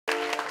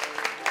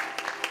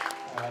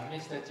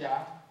Mr.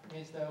 Jiang,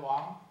 Mr.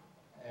 Wang,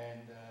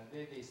 and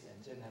ladies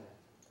and gentlemen.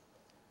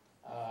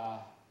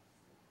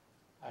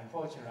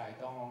 Unfortunately, I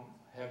don't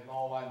have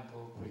no one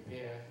to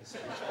prepare the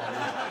speech for me,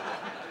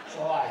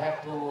 so I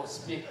have to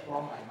speak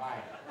from my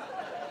mind.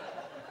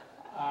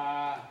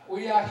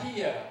 We are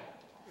here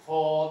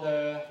for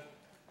the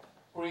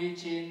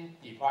bridging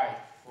divide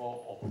for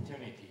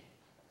opportunity.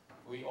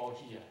 We all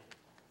here.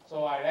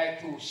 So I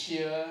like to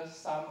share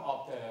some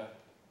of the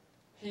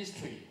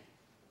history,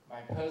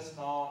 my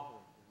personal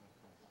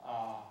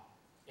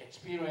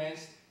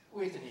experience,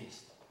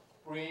 witness,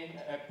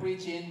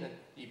 bridging the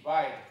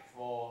divide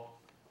for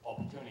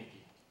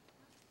opportunity.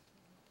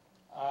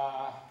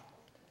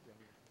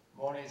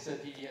 More than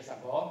 30 years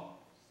ago,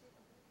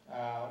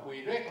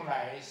 we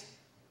recognized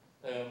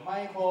the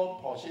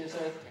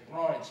microprocessor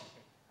technology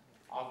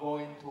are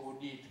going to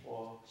lead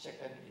for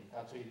second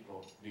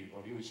industrial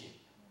revolution.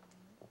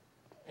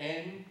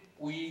 And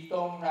we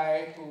don't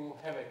like to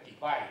have a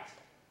divide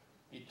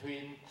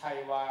between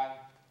Taiwan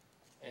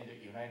and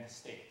the United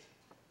States.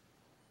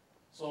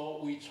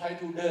 So we try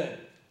to learn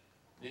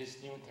this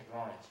new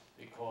technology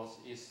because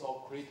it's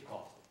so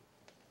critical.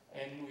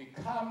 And we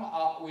come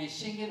up with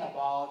thinking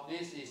about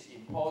this is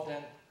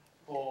important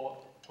for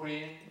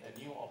bring a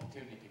new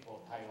opportunity for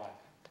Taiwan.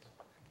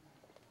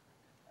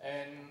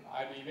 And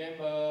I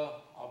remember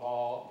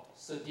about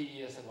 30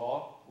 years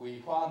ago, we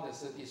founded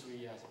 33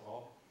 years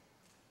ago,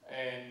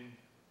 and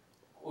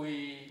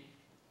we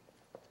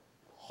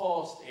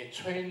host a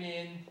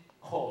training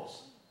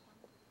course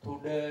to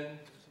learn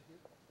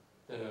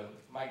the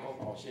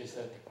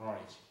microprocessor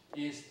technology.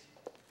 It's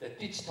the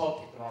digital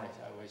technology,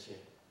 I will say,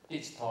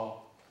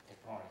 digital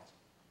technology.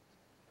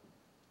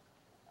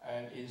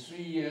 And in 3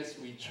 years,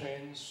 we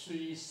trained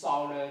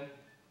 3,000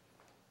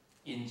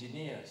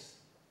 engineers.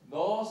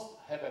 Those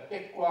have a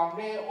background,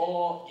 they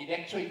all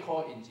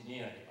electrical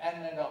engineering,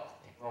 analog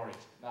technology,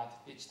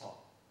 not digital.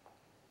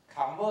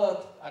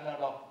 Convert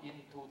analog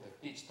into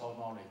the digital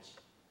knowledge.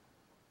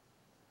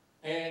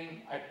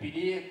 And I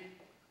believe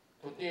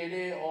today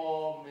they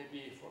all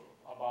maybe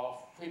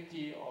about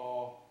 50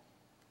 or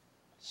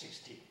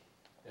 60,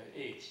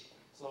 the age.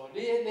 So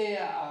they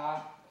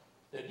are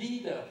the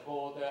leader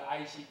for the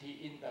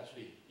ICT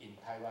industry in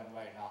Taiwan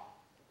right now.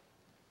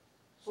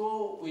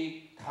 So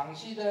we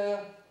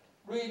consider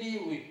really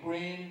we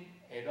bring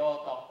a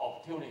lot of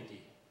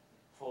opportunity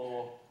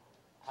for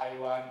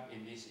Taiwan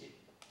in this,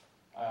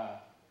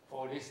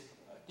 for this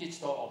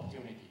digital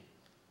opportunity.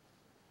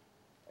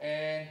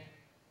 And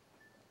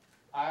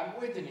I'm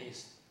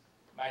witness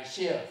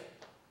myself.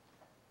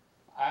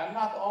 I'm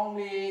not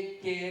only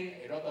gain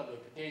a lot of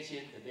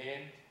reputation, but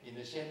then in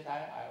the same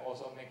time, I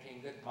also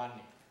making good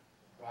money,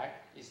 right?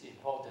 It's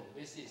important.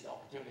 This is the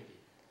opportunity.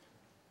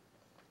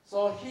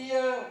 So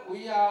here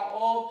we are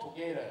all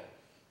together.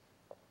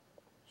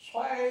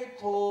 Try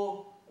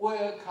to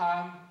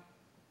welcome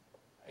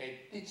a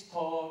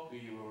digital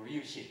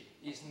revolution.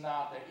 It's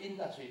not the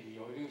industry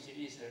revolution,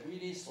 it's a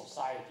really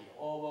society,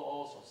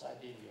 overall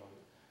society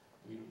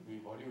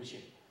revolution.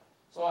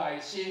 So I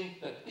think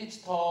the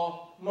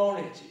digital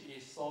knowledge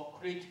is so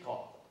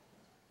critical.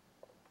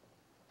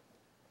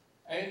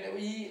 And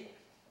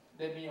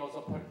let me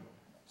also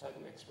try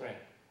to explain.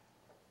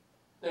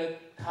 The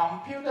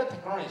computer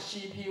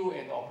technology, CPU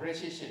and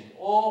operation system,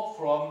 all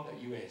from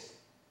the US.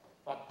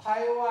 But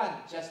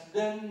Taiwan just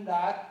learned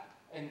that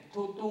and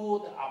to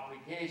do the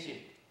application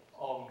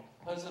on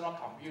personal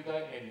computer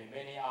and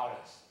many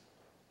others.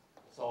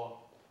 So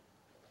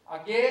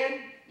again,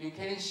 you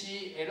can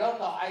see a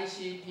lot of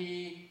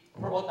ICT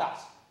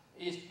products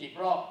is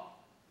developed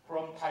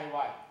from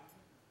Taiwan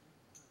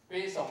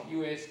based on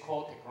US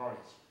core technology.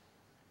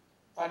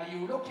 But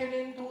you looking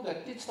into the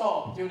digital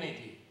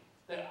opportunity,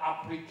 the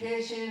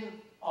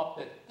application of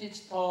the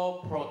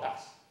digital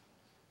products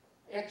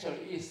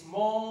actually is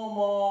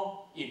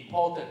more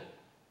important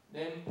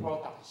than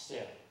product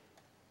itself.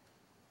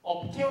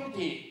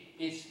 Opportunity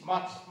is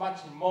much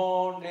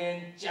more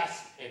than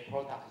just a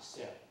product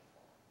itself.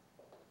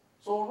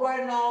 So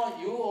right now,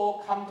 you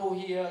all come to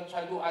here,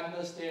 try to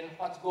understand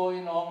what's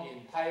going on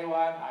in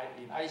Taiwan,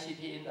 in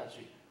ICT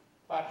industry.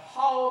 But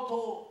how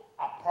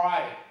to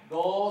apply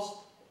those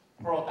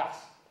products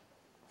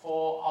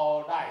for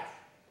our life,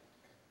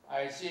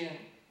 I think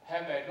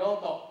have a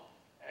lot of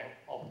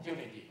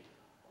opportunity.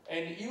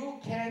 And you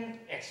can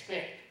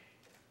expect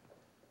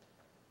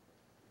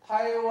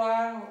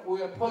Taiwan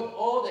will put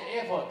all the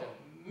effort,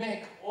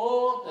 make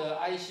all the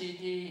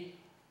ICT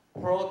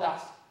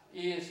products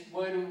is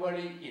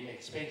very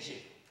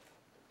inexpensive.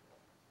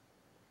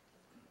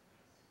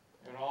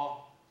 You know,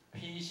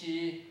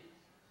 PC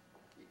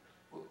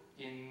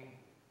in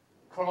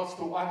close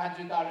to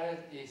 $100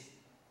 is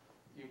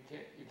you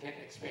can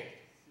expect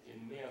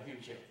in near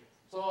future.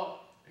 So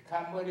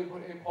become very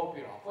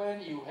popular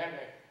when you have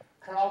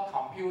a cloud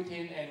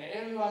computing and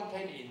everyone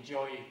can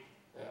enjoy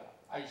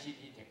the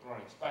ICT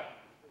technology. But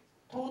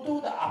to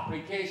do the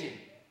application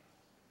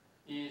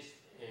is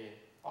a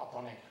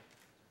bottleneck.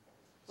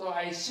 So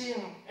I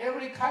think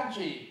every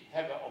country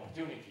have an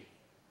opportunity.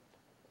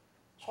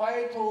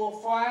 try to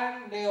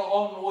find their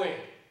own way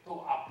to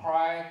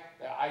apply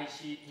the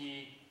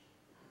ICT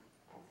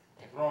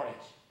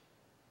technology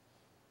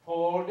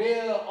for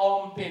their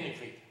own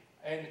benefit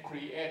and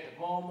create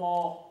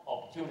more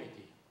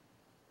opportunity.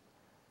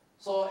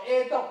 So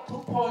ADOC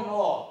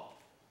 2.0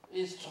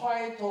 is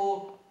trying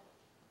to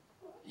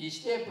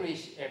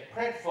establish a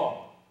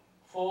platform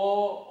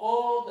for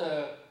all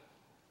the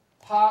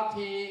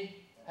parties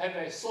have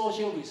a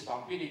social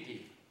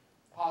responsibility,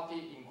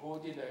 party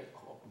including the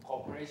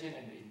corporation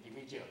and the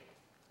individual.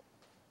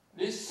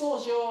 This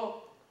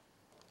social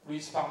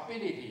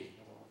responsibility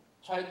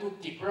try to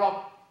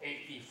develop an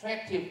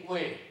effective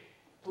way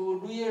to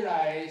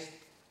realize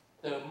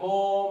the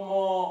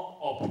more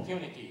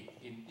opportunity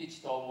in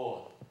digital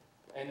world.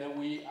 And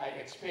I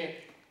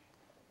expect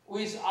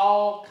with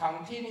our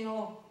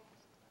continued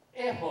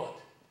effort,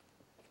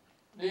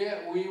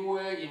 we will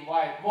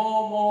invite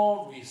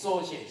more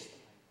resources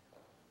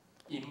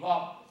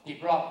develop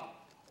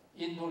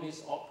into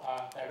this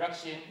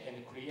direction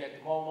and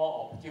create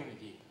more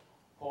opportunity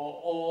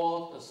for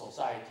all the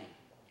society.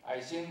 I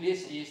think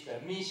this is the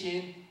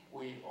mission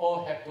we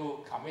all have to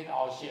commit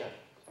ourselves.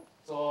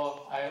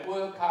 So I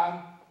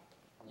welcome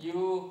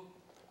you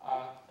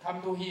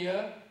come to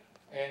here,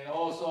 and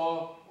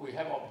also we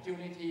have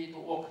opportunity to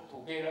work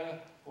together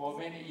for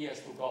many years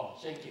to go.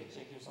 Thank you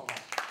so much.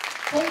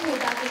 Thank you,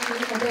 Dr.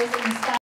 Shih, for those inspiring